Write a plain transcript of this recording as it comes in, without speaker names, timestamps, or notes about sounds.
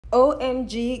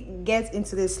OMG, get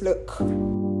into this look.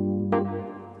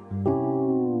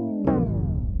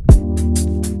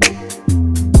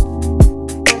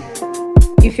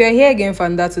 If you're here again for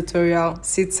that tutorial,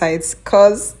 sit tight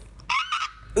cause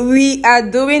we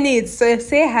are doing it. So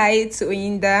say hi to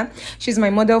Oyinda. She's my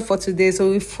model for today. So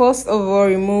we first of all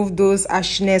remove those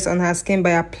ashiness on her skin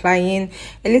by applying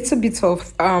a little bit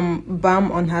of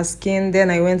balm on her skin. Then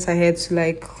I went ahead to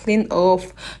like clean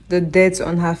off the dirt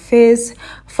on her face.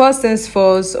 First things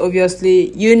first,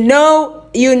 obviously, you know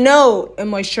a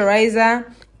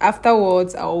moisturizer.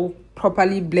 Afterwards, I'll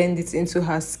properly blend it into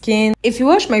her skin. If you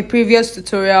watched my previous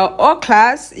tutorial or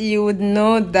class, you would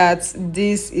know that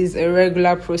this is a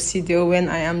regular procedure when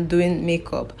I am doing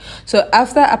makeup. So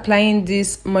after applying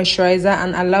this moisturizer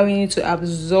and allowing it to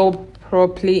absorb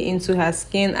properly into her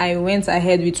skin, I went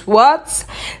ahead with what?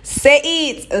 Say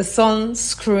it! A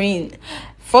sunscreen.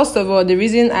 First of all, the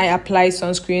reason I apply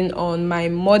sunscreen on my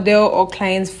model or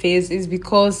client's face is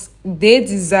because they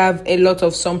deserve a lot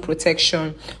of sun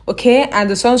protection, okay? And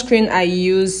the sunscreen I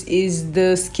use is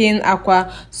the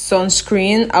Skinaqua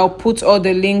sunscreen. I'll put all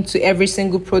the link to every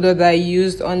single product that I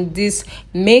used on this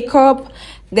makeup.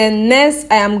 Then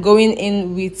next, I am going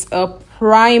in with a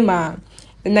primer.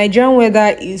 The Nigerian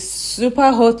weather is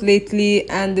super hot lately,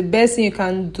 and the best thing you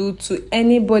can do to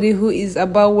anybody who is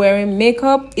about wearing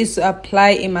makeup is to apply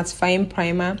a mattifying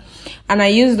primer. And I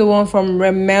use the one from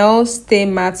Rimmel Stay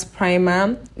Matte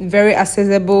Primer. Very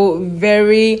accessible,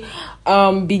 very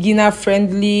beginner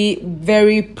friendly,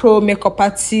 very pro makeup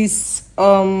artist.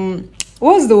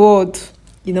 What's the word?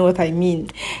 You know what I mean.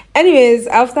 Anyways,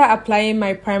 after applying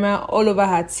my primer all over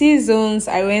her T-zones,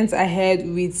 I went ahead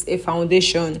with a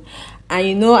foundation. And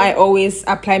you know I always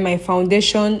apply my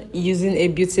foundation using a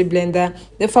beauty blender.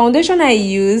 The foundation I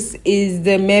use is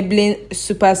the Maybeline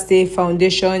Superstay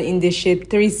foundation in the shade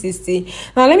 360.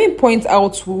 Now let me point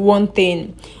out one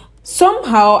thing.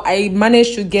 Somehow I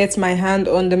managed to get my hand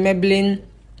on the Maybeline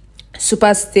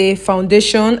Superstay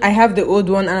foundation. I have the old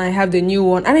one and I have the new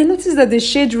one, and I noticed that the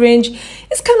shade range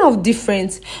is kind of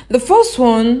different. The first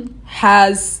one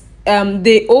has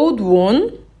the old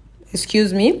one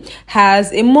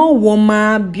has a more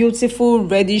warmer, beautiful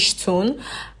reddish tone.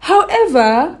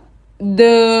 However,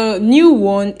 the new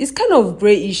one is kind of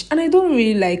grayish and I don't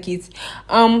really like it.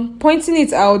 Pointing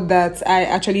it out that I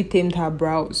actually tamed her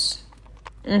brows.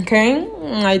 Okay,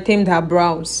 I tamed her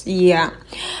brows, yeah.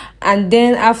 And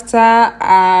then afterwards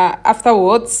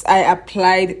I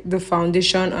applied the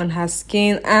foundation on her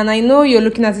skin, and I know you're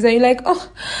looking at it and you're like, oh,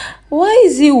 why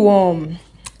is it warm?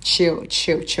 Chill.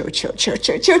 You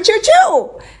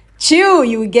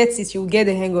will get it, you will get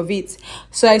the hang of it.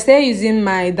 So I started using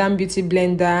my damn beauty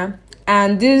blender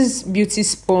and this beauty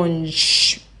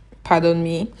sponge.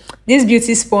 This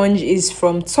beauty sponge is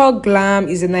from Glam,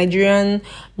 is a Nigerian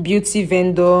beauty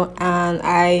vendor, and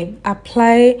I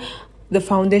apply the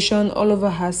foundation all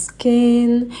over her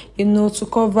skin, you know, to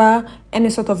cover any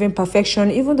sort of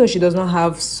imperfection, even though she does not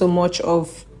have so much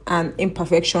of an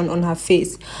imperfection on her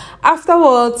face.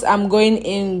 Afterwards, I'm going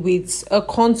in with a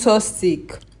contour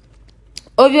stick.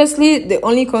 Obviously, the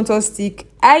only contour stick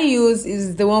I use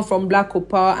is the one from Black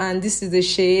Opal, and this is the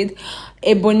shade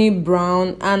Ebony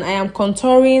Brown, and I am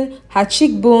contouring her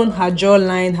cheekbone, her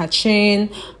jawline, her chin,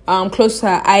 close to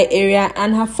her eye area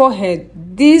and her forehead.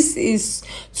 This is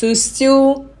to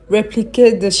still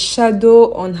replicate the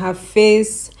shadow on her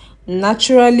face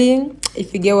naturally.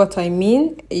 If you get what I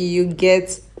mean, you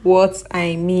get what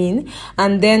I mean.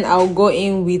 And then I'll go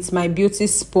in with my beauty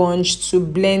sponge to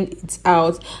blend it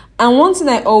out. And one thing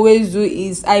I always do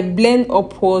is I blend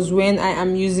upwards when I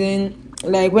am using,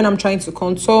 like when I'm trying to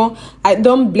contour. I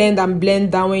don't blend and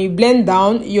blend down. When you blend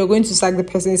down, you're going to sag the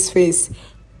person's face.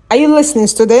 Are you listening,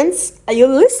 students? Are you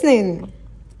listening?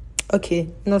 Okay,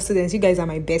 no students, you guys are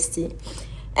my bestie.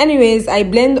 Anyways, I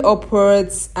blend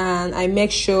upwards and I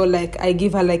make sure like I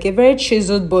give her like a very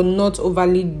chiseled but not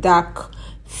overly dark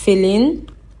feeling.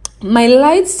 My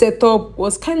light setup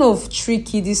was kind of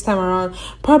tricky this time around.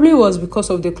 Probably was because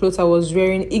of the clothes I was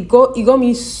wearing. It got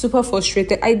me super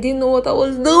frustrated. I didn't know what I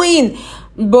was doing.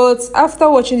 But after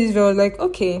watching this video, I was like,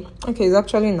 okay, it's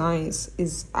actually nice.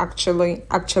 It's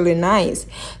actually nice.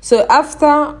 So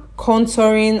after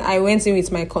contouring, I went in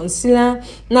with my concealer.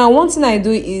 Now, one thing I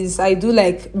do is I do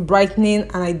like brightening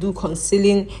and I do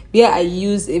concealing, where I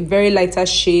use a very lighter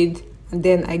shade and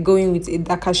then I go in with a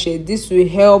darker shade. This will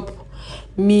help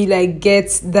me like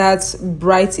get that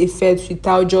bright effect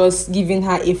without just giving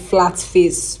her a flat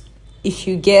face. If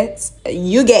you get,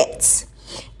 you get.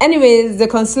 Anyways, the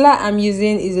concealer I'm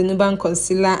using is a Nuban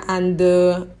concealer and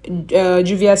the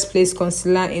Juvias Place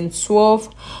concealer in 12.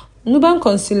 Nuban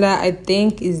concealer, I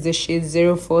think, is the shade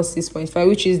 046.5,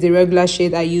 which is the regular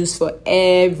shade I use for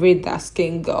every dark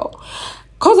skin girl.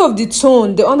 Because of the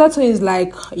tone, the undertone is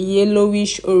like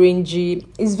yellowish orangey.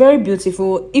 It's very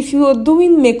beautiful. If you are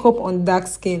doing makeup on dark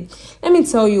skin, let me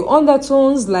tell you,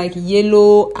 undertones like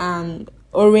yellow and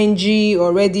orangey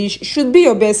or reddish should be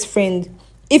your best friend.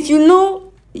 If you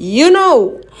know, you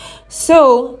know.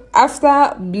 So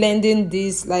after blending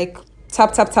this, like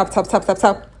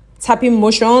tapping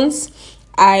motions,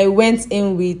 I went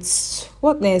in with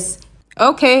what next?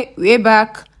 Okay, we're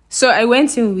back. So I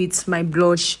went in with my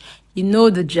blush. You know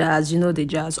the jazz.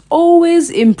 Always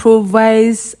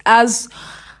improvise as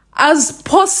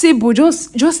possible.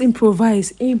 Just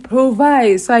improvise.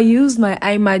 So I use my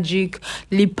Eye Magic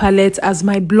lip palette as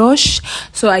my blush.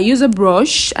 So I use a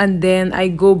brush and then I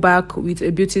go back with a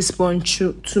beauty sponge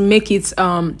to make it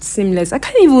seamless. I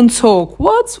can't even talk.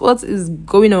 What is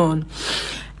going on?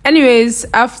 Anyways,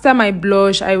 after my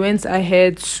blush, I went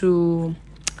ahead to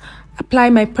apply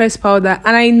my pressed powder,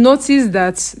 and I noticed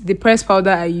that the pressed powder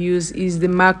I use is the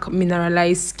MAC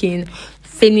Mineralized Skin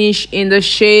Finish in the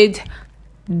shade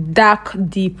Dark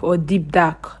Deep or Deep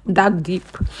Dark.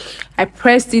 I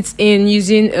pressed it in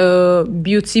using a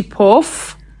beauty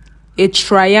puff, a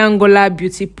triangular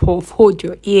beauty puff. Hold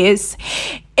your ears.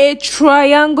 A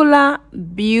triangular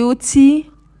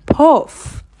beauty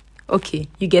puff. Okay,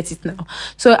 you get it now.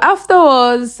 So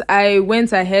afterwards, I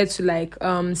went ahead to like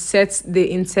set the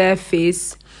entire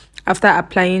face after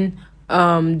applying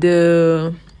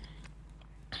the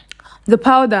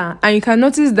powder, and you can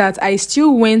notice that I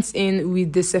still went in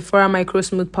with the Sephora Micro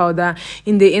Smooth powder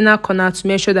in the inner corner to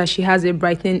make sure that she has a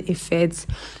brightening effect.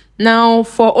 Now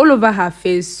for all over her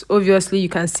face, obviously you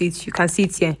can see it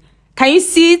here. Can you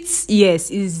see it? Yes,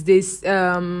 is this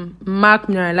MAC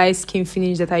Mineralized Skin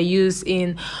Finish that I use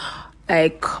in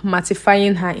like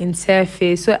mattifying her entire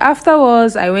face. So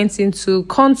afterwards, I went into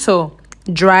contour,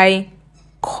 dry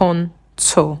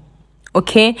contour.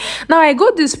 Okay, now I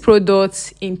got this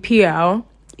product in PR.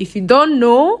 If you don't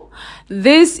know,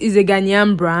 this is a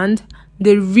Ghanaian brand.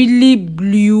 They really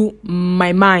blew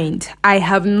my mind. I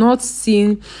have not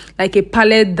seen like a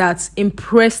palette that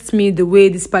impressed me the way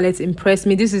this palette impressed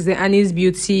me. This is the Annie's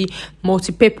Beauty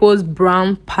multipurpose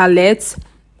brown palette.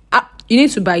 You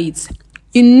need to buy it.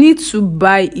 You need to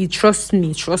buy it. Trust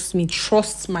me.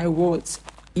 Trust my words.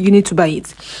 You need to buy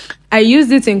it. I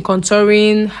used it in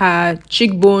contouring her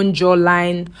cheekbone,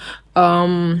 jawline,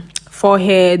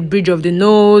 forehead, bridge of the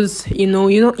nose. You know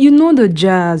the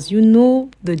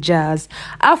jazz.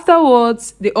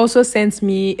 Afterwards, they also sent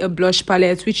me a blush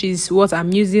palette, which is what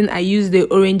I'm using. I use the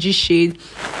orangey shade,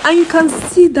 and you can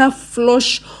see that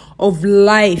flush of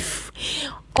life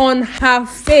on her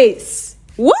face.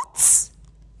 What?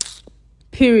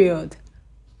 Period.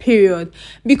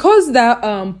 Because that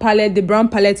palette, the brown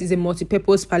palette, is a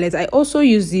multi-purpose palette, I also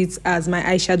use it as my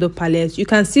eyeshadow palette. You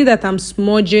can see that I'm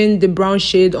smudging the brown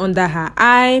shade under her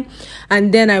eye,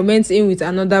 and then I went in with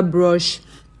another brush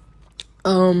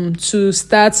to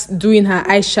start doing her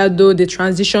eyeshadow, the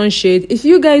transition shade. If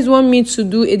you guys want me to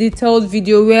do a detailed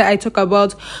video where I talk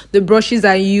about the brushes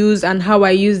I use and how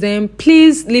I use them,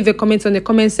 please leave a comment on the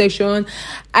comment section.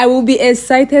 I will be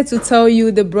excited to tell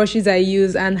you the brushes I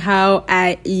use and how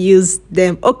I use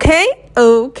them. Okay,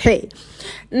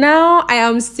 now I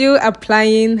am still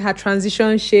applying her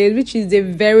transition shade, which is a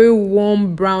very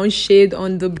warm brown shade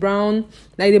on the brown,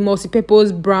 like the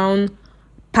multi-purpose brown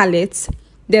palette.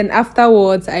 Then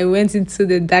afterwards, I went into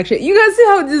the dark shade. You can see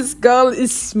how this girl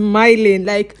is smiling.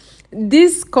 Like,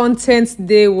 this content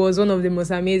day was one of the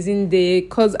most amazing days,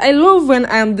 because I love when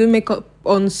I am doing makeup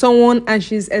on someone and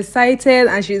she's excited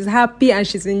and she's happy and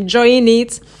she's enjoying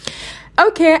it.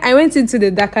 Okay, I went into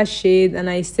the darker shade and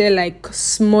I started like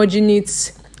smudging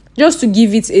it just to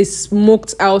give it a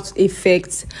smoked out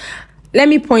effect. Let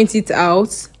me point it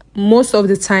out. Most of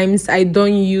the times I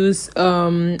don't use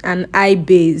an eye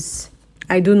base.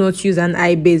 I do not use an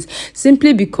eye base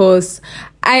simply because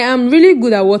I am really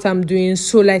good at what I'm doing.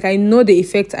 So like I know the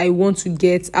effect I want to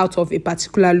get out of a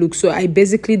particular look. So I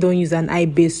basically don't use an eye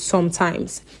base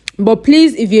sometimes. But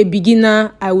please, if you're a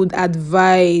beginner, I would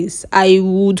advise, draw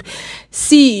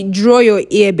your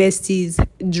ear, besties.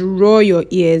 Draw your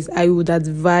ears. I would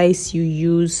advise you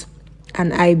use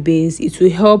an eye base. It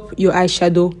will help your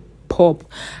eyeshadow pop.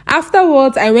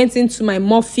 Afterwards, I went into my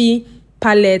Morphe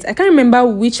palette. I can't remember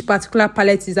which particular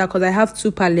palette is that because I have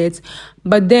two palettes,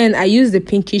 but then I used the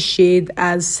pinkish shade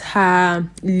as her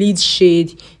lead shade.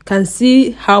 You can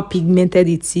see how pigmented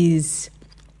it is.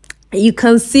 You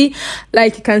can see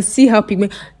how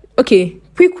pigmented. Okay,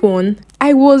 quick one.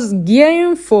 I was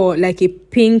gearing for like a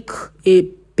pink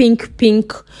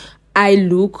eye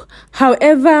look.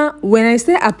 However, when I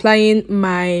start applying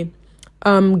my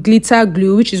glitter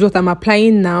glue, which is what I'm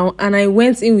applying now, and I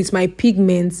went in with my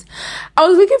pigments, I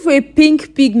was looking for a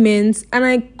pink pigment, and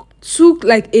I took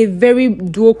like a very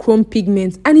duochrome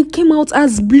pigment, and it came out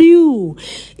as blue.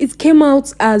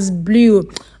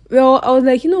 Well, I was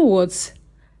like, you know what,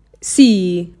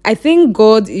 see, I think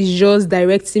God is just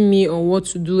directing me on what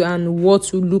to do and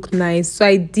what will look nice. So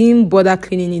I didn't bother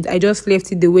cleaning it. I just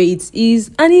left it the way it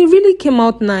is, and it really came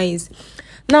out nice.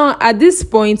 Now, at this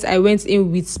point, I went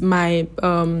in with my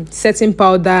setting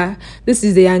powder. This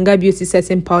is the Yanga Beauty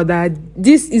setting powder.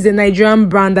 This is a Nigerian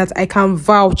brand that I can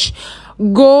vouch.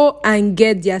 Go and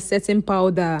get their setting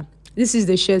powder. This is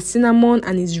the shade Cinnamon,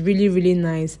 and it's really, really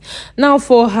nice. Now,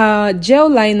 for her gel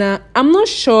liner, I'm not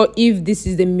sure if this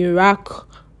is the Miracle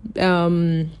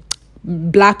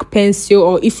black pencil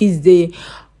or if it's the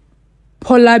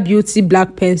Paula Beauty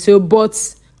black pencil,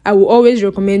 but I will always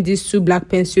recommend these two black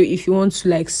pencil if you want to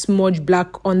like smudge black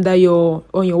under your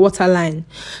waterline.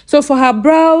 So for her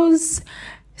brows,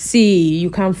 see,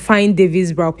 you can find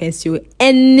David's brow pencil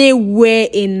anywhere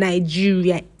in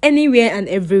Nigeria, anywhere and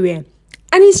everywhere,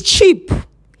 and it's cheap.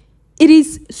 It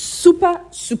is super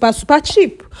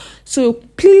cheap. So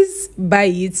please buy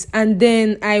it. And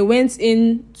then I went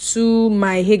into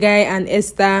my Haggai and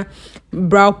Esther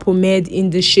brow pomade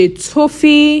in the shade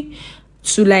Toffee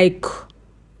to like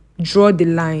draw the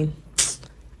line.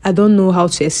 I don't know how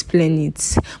to explain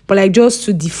it, but like just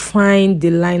to define the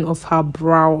line of her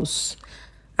brows.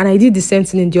 And I did the same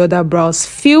thing in the other brows.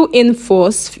 Fill in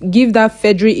first, give that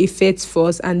feathery effect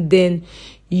first, and then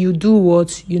you do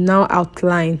what? You now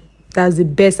outline. That's the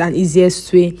best and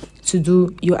easiest way to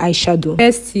do your eyeshadow.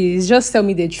 Besties, just tell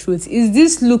me the truth. Is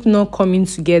this look not coming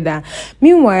together?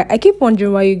 Meanwhile, I keep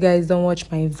wondering why you guys don't watch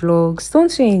my vlogs.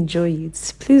 Don't you enjoy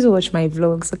it? Please watch my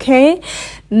vlogs, okay?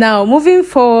 Now, moving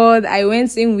forward, I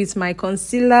went in with my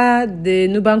concealer, the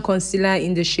Nuban concealer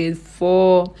in the shade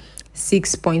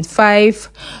 4.6.5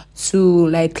 to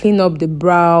like clean up the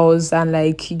brows and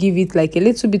like give it like a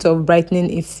little bit of brightening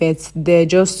effect there,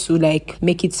 just to like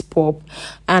make it pop.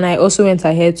 And I also went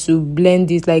ahead to blend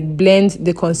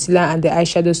the concealer and the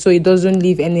eyeshadow so it doesn't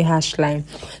leave any harsh line.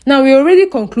 Now we're already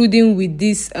concluding with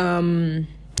this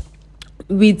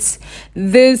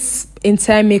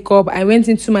entire makeup. I went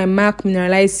into my MAC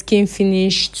mineralized skin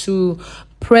finish to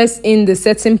press in the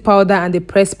setting powder and the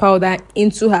pressed powder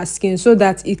into her skin so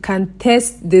that it can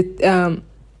test the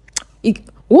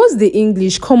what's the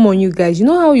English? Come on, you guys, you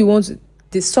know how you want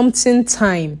the something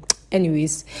time.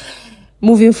 Anyways,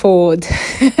 moving forward.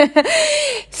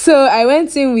 So I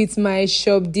went in with my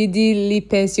Shop Didi lip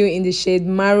pencil in the shade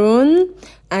Maroon,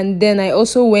 and then I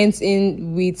also went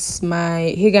in with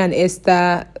my Haggai and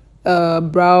Esther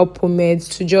brow pomade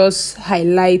to just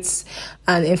highlight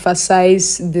and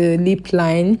emphasize the lip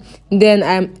line. Then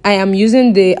I am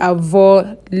using the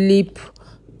Avo lip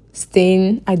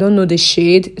stain, I don't know the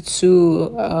shade,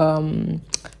 to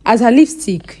as her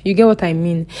lipstick. You get what I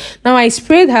mean? Now I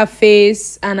sprayed her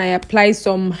face and I applied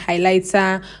some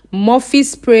highlighter, Morphe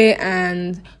spray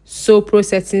and So Pro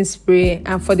setting spray.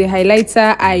 And for the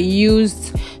highlighter, I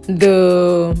used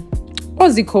the what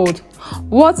is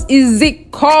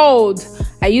it called?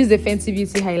 I used the Fenty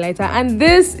Beauty highlighter, and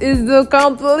this is the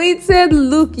completed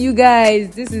look, you guys.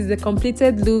 This is the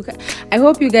completed look. I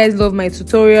hope you guys love my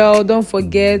tutorial. Don't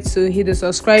forget to hit the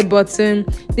subscribe button.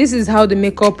 This is how the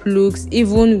makeup looks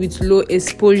even with low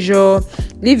exposure.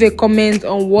 Leave a comment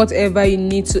on whatever you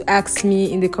need to ask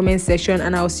me in the comment section,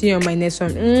 and I'll see you on my next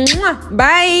one. Mwah!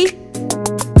 Bye.